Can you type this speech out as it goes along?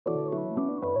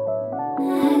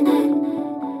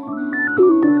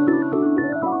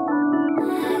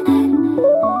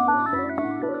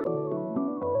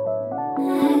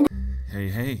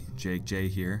Hey, Jake J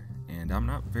here, and I'm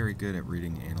not very good at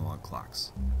reading analog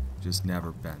clocks. Just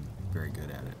never been very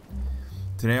good at it.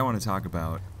 Today I want to talk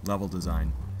about level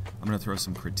design. I'm going to throw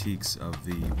some critiques of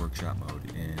the workshop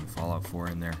mode in Fallout 4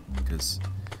 in there, because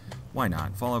why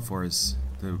not? Fallout 4 is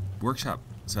the workshop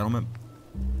settlement.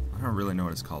 I don't really know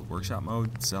what it's called. Workshop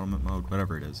mode, settlement mode,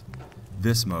 whatever it is.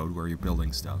 This mode where you're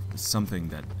building stuff is something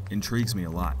that intrigues me a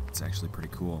lot. It's actually pretty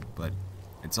cool, but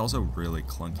it's also really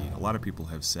clunky. A lot of people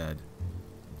have said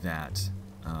that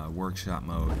workshop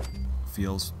mode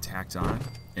feels tacked on,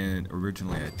 and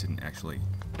originally I didn't actually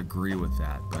agree with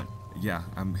that, but yeah,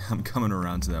 I'm coming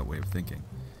around to that way of thinking.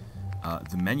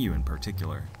 The menu in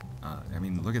particular, I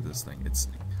mean, look at this thing.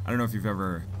 I don't know if you've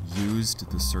ever used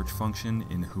the search function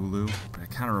in Hulu, but it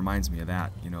kind of reminds me of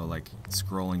that, you know, like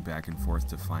scrolling back and forth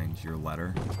to find your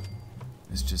letter.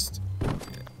 It's just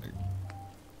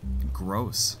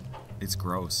gross. It's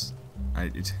gross.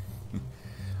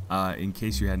 In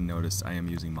case you hadn't noticed, I am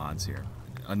using mods here.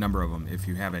 A number of them. If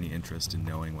you have any interest in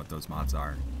knowing what those mods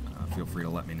are, feel free to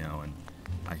let me know and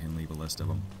I can leave a list of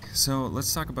them. So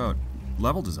let's talk about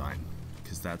level design,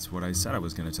 because that's what I said I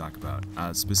was going to talk about.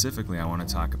 Specifically, I want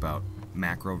to talk about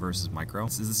macro versus micro.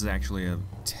 This is actually a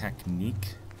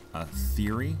technique, a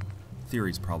theory.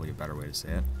 Theory is probably a better way to say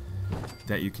it,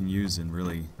 that you can use in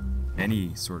really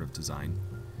any sort of design.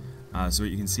 So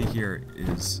what you can see here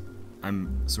is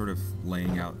I'm sort of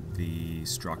laying out the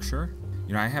structure.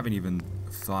 You know, I haven't even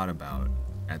thought about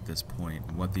at this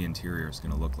point what the interior is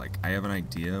going to look like. I have an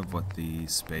idea of what the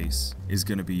space is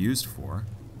going to be used for.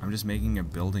 I'm just making a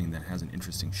building that has an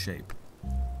interesting shape.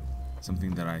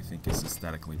 Something that I think is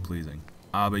aesthetically pleasing.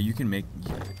 But you can make,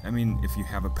 I mean, if you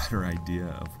have a better idea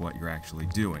of what you're actually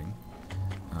doing,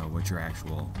 what your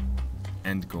actual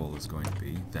end goal is going to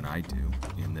be than I do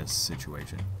in this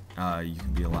situation, you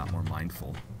can be a lot more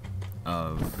mindful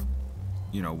of,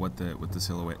 you know, what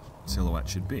the silhouette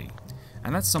should be.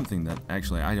 And that's something that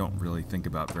actually I don't really think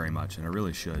about very much, and I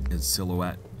really should, is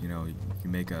silhouette. You know, you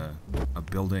make a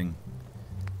building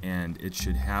and it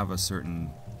should have a certain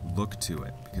look to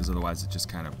it, because otherwise it just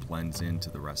kind of blends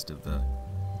into the rest of the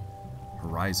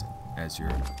horizon as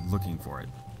you're looking for it.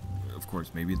 Of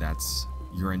course, maybe that's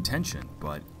your intention,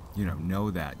 but you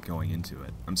know that going into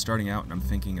it. I'm starting out and I'm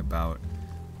thinking about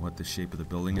what the shape of the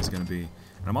building is going to be,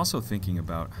 and I'm also thinking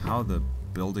about how the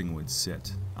building would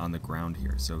sit on the ground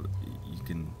here. So you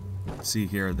can see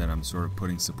here that I'm sort of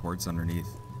putting supports underneath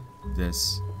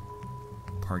this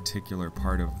particular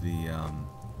part of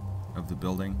the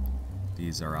building.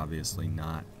 These are obviously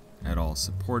not at all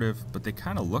supportive, but they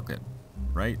kind of look it,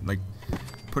 right? Like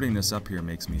putting this up here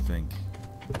makes me think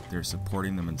they're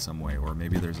supporting them in some way, or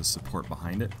maybe there's a support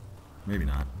behind it. Maybe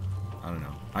not. I don't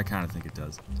know. I kind of think it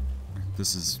does.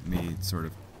 This is me sort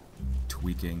of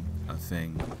tweaking a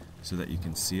thing so that you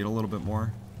can see it a little bit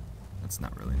more. That's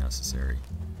not really necessary.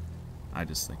 I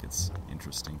just think it's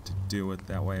interesting to do it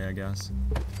that way, I guess.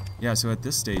 Yeah, so at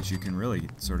this stage you can really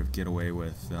sort of get away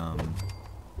with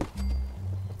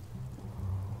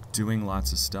doing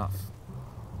lots of stuff.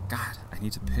 God, I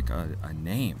need to pick a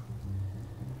name.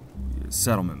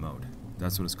 Settlement mode.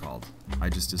 That's what it's called. I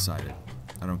just decided.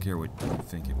 I don't care what you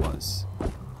think it was.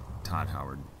 Todd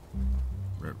Howard.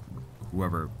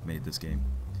 Whoever made this game.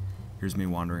 Here's me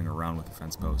wandering around with a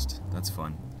fence post. That's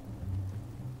fun.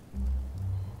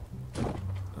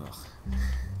 Ugh.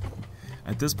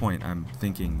 At this point, I'm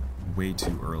thinking way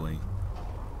too early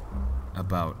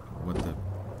about what the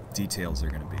details are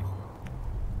going to be.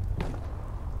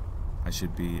 I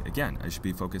should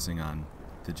be focusing on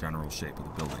the general shape of the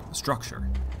building, the structure.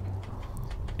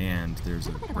 And there's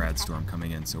a grad storm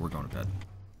coming in, so we're going to bed.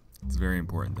 It's very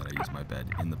important that I use my bed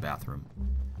in the bathroom.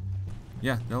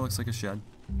 Yeah, that looks like a shed.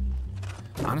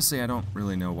 Honestly, I don't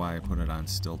really know why I put it on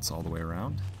stilts all the way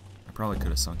around. I probably could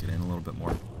have sunk it in a little bit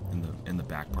more in the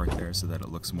back part there, so that it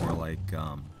looks more like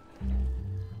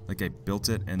I built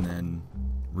it and then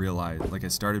realized, like I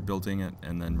started building it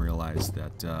and then realized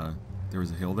that there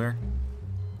was a hill there.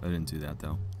 I didn't do that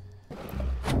though.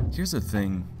 Here's the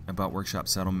thing about workshop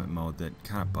settlement mode that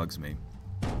kind of bugs me.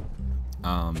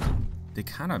 They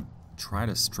kind of try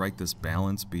to strike this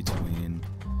balance between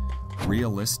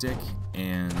realistic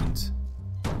and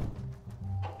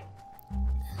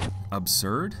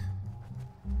absurd,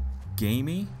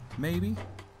 gamey, maybe.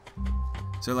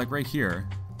 So like right here,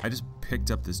 I just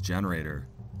picked up this generator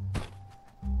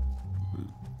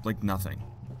like nothing.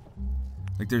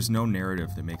 Like there's no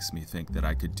narrative that makes me think that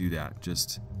I could do that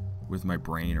just with my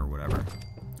brain or whatever,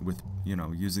 with you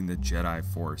know, using the Jedi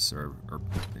Force, or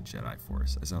the Jedi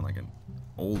Force. I sound like an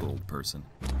old person.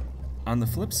 On the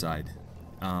flip side,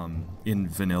 in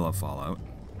vanilla Fallout,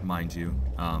 mind you,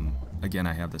 again,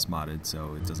 I have this modded,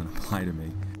 so it doesn't apply to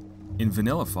me. In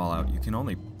vanilla Fallout, you can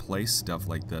only place stuff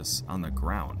like this on the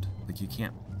ground. Like, you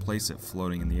can't place it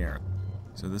floating in the air.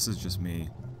 So this is just me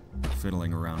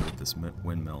fiddling around with this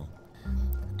windmill.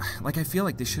 Like, I feel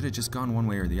like they should have just gone one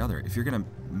way or the other. If you're gonna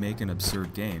make an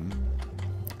absurd game,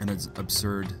 and it's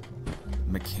absurd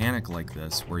mechanic like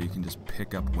this, where you can just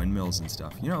pick up windmills and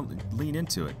stuff, you know, lean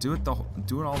into it. Do it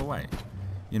all the way.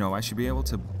 You know, I should be able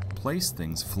to place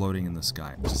things floating in the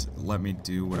sky. Just let me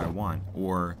do what I want,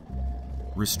 or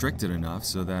restrict it enough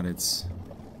so that it's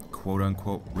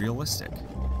quote-unquote realistic.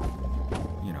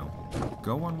 You know,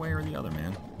 go one way or the other,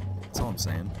 man. That's all I'm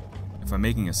saying. If I'm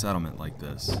making a settlement like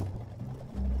this,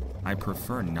 I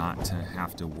prefer not to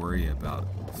have to worry about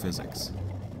physics.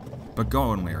 But go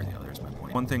one way or the other is my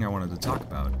point. One thing I wanted to talk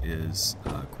about is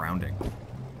grounding.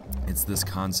 It's this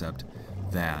concept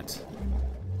that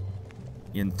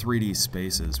in 3D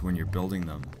spaces, when you're building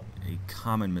them, a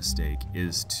common mistake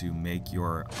is to make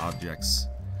your objects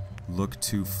look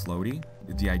too floaty.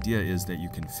 The idea is that you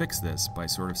can fix this by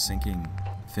sort of sinking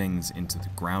things into the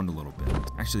ground a little bit.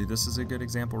 Actually, this is a good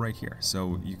example right here.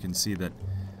 So you can see that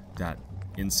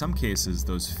in some cases,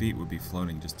 those feet would be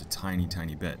floating just a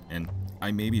tiny bit, and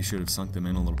I maybe should have sunk them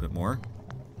in a little bit more,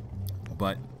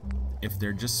 but if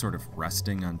they're just sort of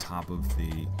resting on top of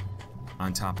the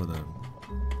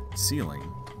ceiling,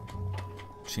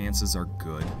 chances are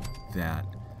good that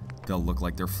they'll look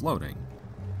like they're floating,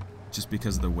 just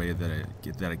because of the way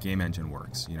that a game engine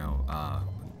works. You know,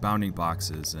 bounding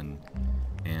boxes and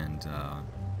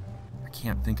I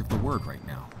can't think of the word right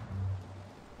now.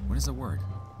 What is the word?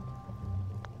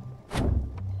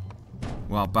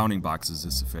 Well, bounding boxes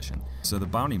is sufficient. So the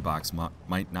bounding box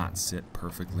might not sit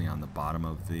perfectly on the bottom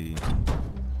of the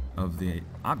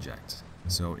object.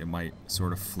 So it might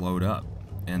sort of float up,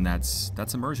 and that's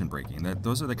immersion breaking.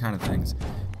 Those are the kind of things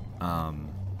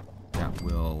that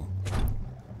will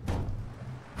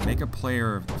make a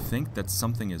player think that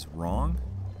something is wrong,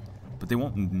 but they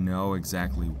won't know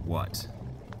exactly what.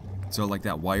 So like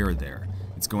that wire there,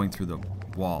 it's going through the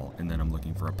wall, and then I'm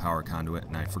looking for a power conduit,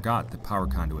 and I forgot that power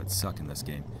conduits suck in this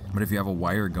game. But if you have a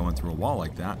wire going through a wall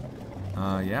like that,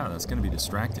 yeah, that's going to be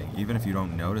distracting, even if you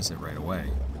don't notice it right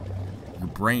away. Your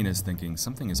brain is thinking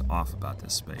something is off about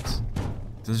this space.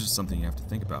 This is just something you have to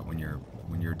think about when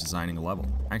you're designing a level.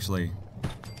 Actually,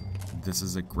 this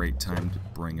is a great time to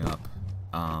bring up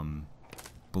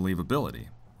believability,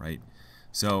 right?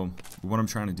 So what I'm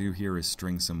trying to do here is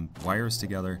string some wires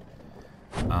together,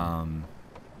 and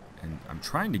I'm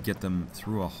trying to get them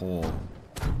through a hole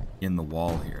in the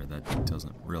wall here. That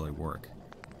doesn't really work.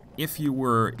 If you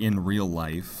were in real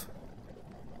life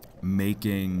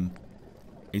making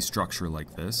a structure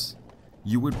like this,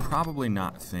 you would probably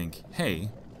not think, hey,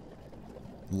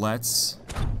 let's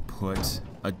put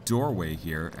a doorway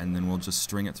here and then we'll just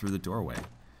string it through the doorway.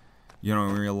 You know,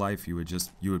 in real life, you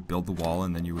would build the wall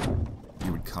and then you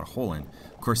would cut a hole in.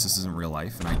 Of course, this isn't real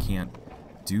life, and I can't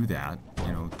do that.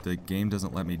 You know, the game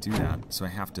doesn't let me do that, so I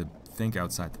have to think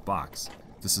outside the box.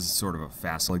 This is sort of a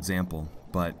facile example,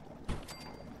 but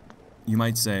you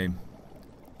might say,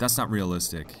 that's not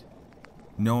realistic.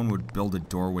 No one would build a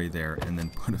doorway there and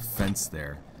then put a fence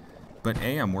there. But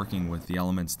A, I'm working with the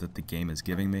elements that the game is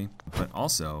giving me, but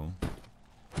also,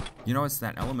 you know, it's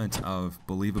that element of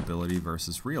believability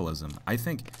versus realism.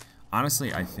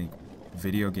 Honestly, I think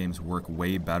video games work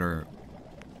way better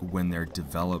when they're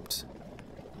developed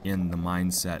in the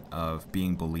mindset of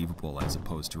being believable as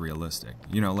opposed to realistic.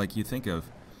 You know, like you think of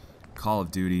Call of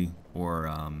Duty or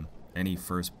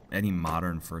any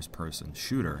modern first-person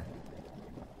shooter,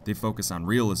 they focus on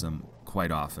realism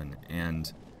quite often,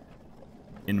 and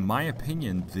in my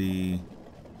opinion, the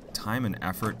time and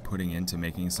effort putting into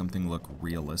making something look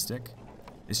realistic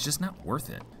is just not worth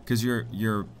it, because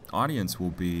your audience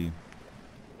will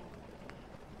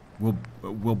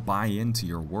buy into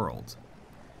your world.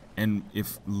 And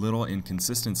if little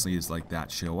inconsistencies like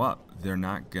that show up, they're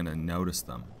not gonna notice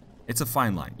them. It's a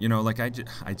fine line. You know, like I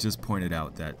just pointed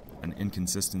out that an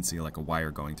inconsistency like a wire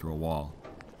going through a wall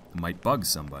might bug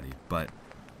somebody, but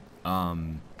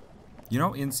you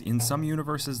know, in some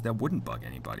universes that wouldn't bug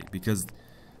anybody, because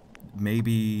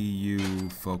maybe you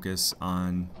focus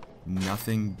on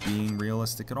nothing being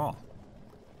realistic at all.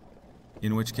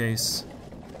 In which case,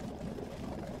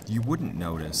 you wouldn't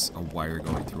notice a wire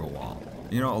going through a wall.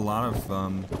 You know, a lot of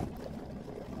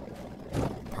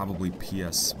probably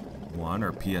PS1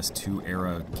 or PS2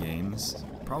 era games,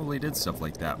 probably did stuff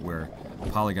like that where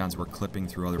polygons were clipping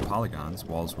through other polygons,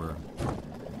 walls were,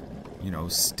 you know,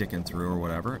 sticking through or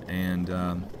whatever, and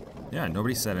yeah,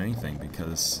 nobody said anything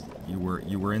because you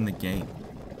were in the game.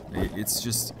 It's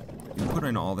just, you put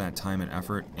in all that time and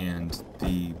effort, and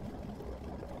the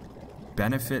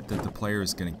benefit that the player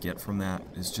is going to get from that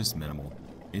is just minimal.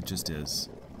 It just is.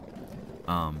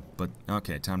 But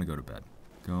okay, time to go to bed.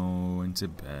 Going to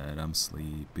bed, I'm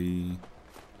sleepy.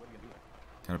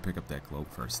 Gotta pick up that globe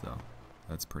first, though.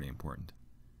 That's pretty important.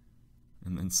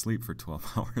 And then sleep for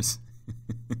 12 hours.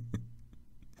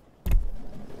 I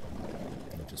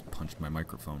just punched my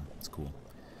microphone. It's cool.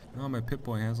 Oh, my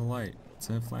Pip-Boy has a light. It's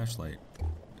a flashlight.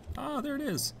 Ah, there it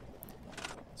is.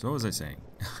 So what was I saying?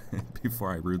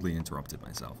 Before I rudely interrupted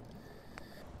myself.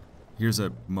 Here's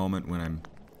a moment when I'm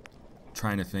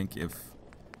trying to think if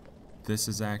this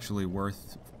is actually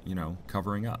worth, you know,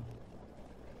 covering up.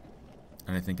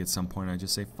 And I think at some point I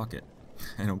just say, fuck it.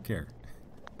 I don't care.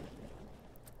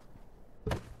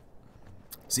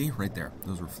 See? Right there.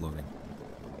 Those were floating.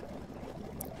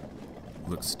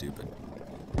 Looks stupid.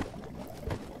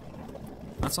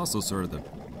 That's also sort of the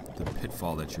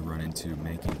pitfall that you run into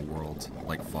making a world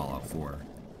like Fallout 4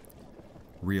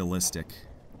 realistic,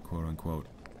 quote unquote,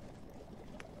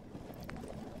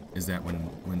 is that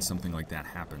when something like that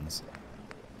happens,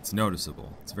 it's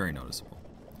noticeable. It's very noticeable.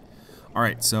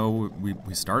 Alright, so we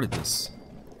started this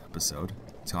episode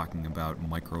talking about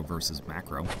micro versus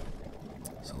macro.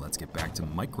 So let's get back to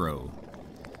micro.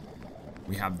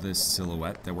 We have this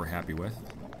silhouette that we're happy with.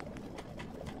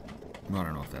 Well, I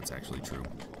don't know if that's actually true.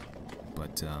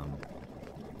 But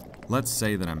let's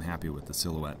say that I'm happy with the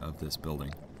silhouette of this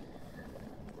building.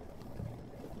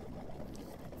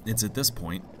 It's at this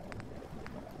point,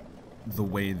 the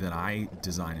way that I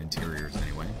design interiors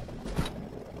anyway,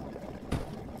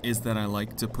 is that I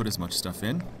like to put as much stuff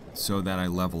in so that I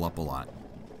level up a lot.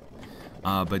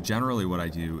 But generally what I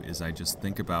do is I just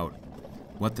think about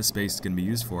what the space is going to be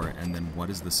used for, and then what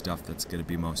is the stuff that's going to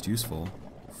be most useful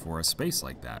for a space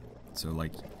like that. So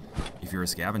like, if you're a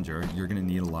scavenger, you're going to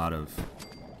need a lot of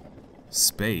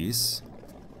space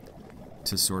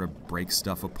to sort of break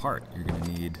stuff apart. You're going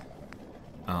to need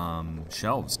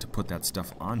shelves to put that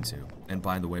stuff onto. And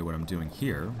by the way, what I'm doing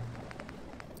here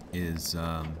is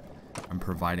I'm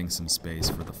providing some space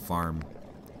for the farm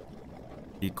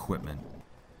equipment.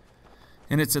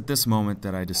 And it's at this moment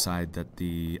that I decide that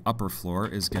the upper floor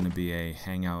is going to be a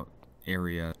hangout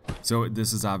area. So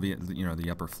this is obvious, you know, the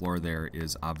upper floor there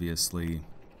is obviously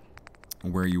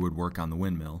where you would work on the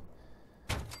windmill.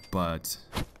 But,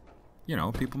 you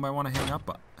know, people might want to hang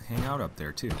out up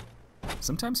there too.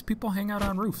 Sometimes people hang out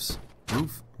on roofs.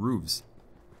 Roofs.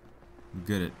 I'm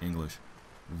good at English.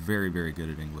 Very, very good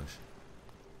at English.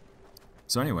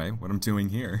 So anyway, what I'm doing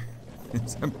here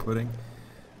is I'm putting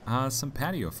some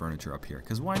patio furniture up here.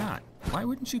 Because why not? Why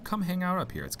wouldn't you come hang out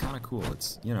up here? It's kind of cool.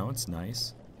 It's, you know, it's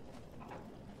nice.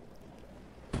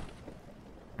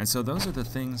 And so those are the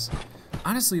things,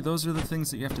 honestly, those are the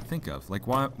things that you have to think of. Like,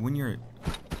 when you're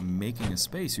making a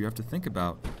space, you have to think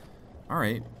about, all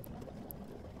right,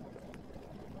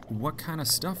 what kind of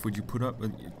stuff would you put up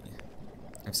with?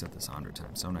 I've said this 100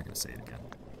 times, so I'm not going to say it again.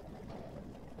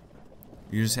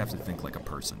 You just have to think like a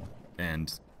person.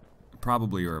 And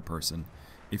probably you're a person.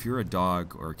 If you're a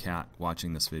dog or a cat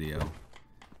watching this video,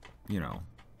 you know,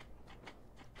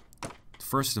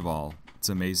 first of all, it's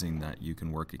amazing that you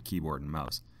can work a keyboard and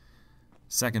mouse.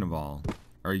 Second of all,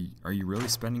 are you really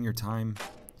spending your time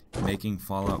making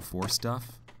Fallout 4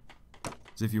 stuff?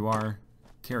 Because if you are,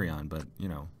 carry on, but, you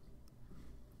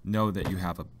know that you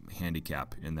have a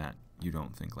handicap in that you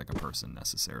don't think like a person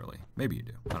necessarily. Maybe you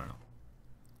do. I don't know.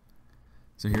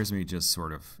 So here's me just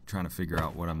sort of trying to figure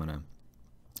out what I'm going to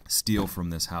steal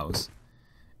from this house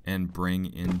and bring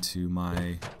into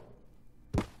my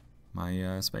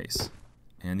space.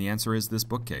 And the answer is this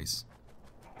bookcase.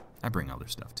 I bring other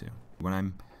stuff too. When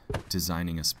I'm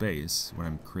designing a space, when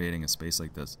I'm creating a space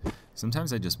like this,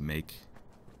 sometimes I just make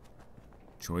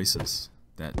choices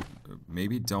that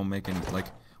maybe don't make any, like,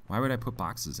 why would I put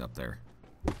boxes up there?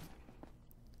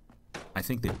 I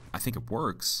think it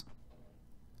works.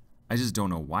 I just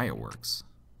don't know why it works.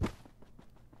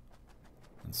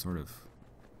 It's sort of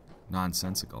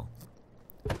nonsensical.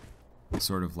 It's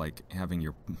sort of like having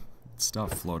your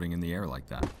stuff floating in the air like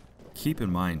that. Keep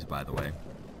in mind, by the way,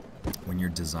 when you're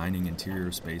designing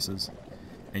interior spaces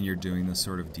and you're doing this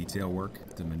sort of detail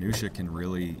work, the minutia can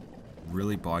really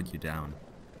bog you down.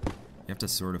 You have to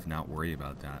sort of not worry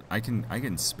about that. I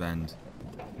can spend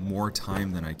more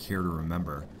time than I care to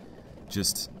remember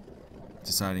just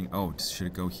deciding, oh, should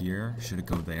it go here? Should it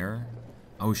go there?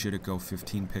 Oh, should it go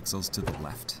 15 pixels to the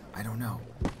left? I don't know.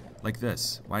 Like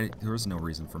this. Why? There was no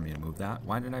reason for me to move that.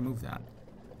 Why did I move that?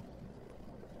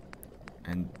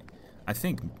 And I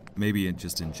think maybe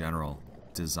just in general,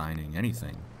 designing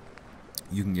anything,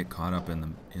 you can get caught up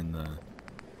in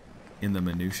the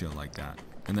minutia like that.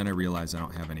 And then I realize I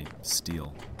don't have any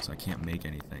steel, so I can't make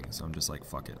anything. So I'm just like,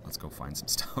 fuck it, let's go find some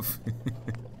stuff.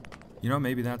 You know,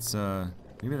 maybe that's a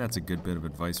good bit of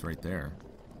advice right there.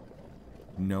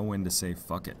 Know when to say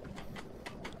fuck it.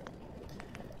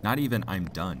 Not even I'm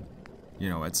done. You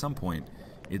know, at some point,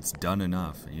 it's done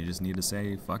enough, and you just need to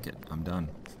say fuck it, I'm done.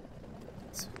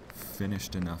 It's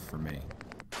finished enough for me.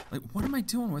 Like, what am I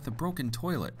doing with a broken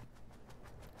toilet?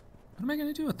 What am I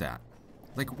gonna do with that?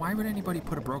 Like, why would anybody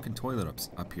put a broken toilet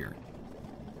up here?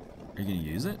 Are you gonna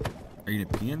use it? Are you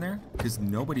gonna pee in there? Because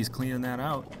nobody's cleaning that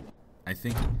out. I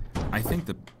think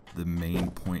the main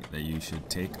point that you should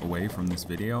take away from this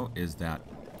video is that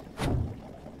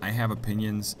I have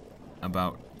opinions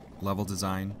about level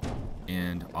design,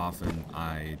 and often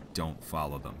I don't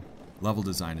follow them. Level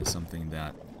design is something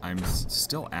that I'm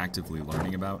still actively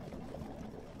learning about.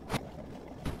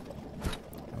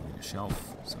 A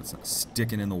shelf, so it's not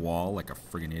sticking in the wall like a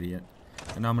friggin' idiot.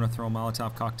 And now I'm gonna throw a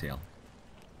Molotov cocktail.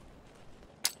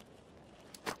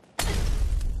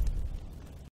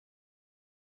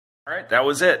 Alright, that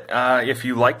was it. If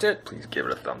you liked it, please give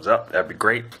it a thumbs up. That'd be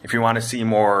great. If you want to see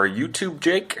more YouTube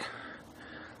Jake,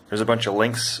 there's a bunch of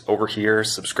links over here,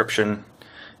 subscription,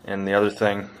 and the other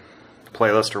thing,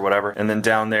 playlist or whatever. And then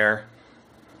down there,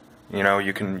 you know,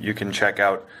 you can check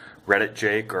out Reddit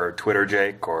Jake or Twitter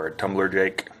Jake or Tumblr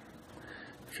Jake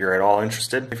if you're at all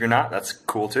interested. If you're not, that's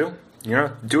cool too. You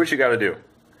know, do what you gotta do.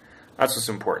 That's what's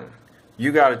important.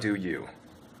 You gotta do you.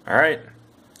 Alright?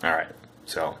 Alright.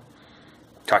 So,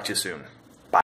 talk to you soon.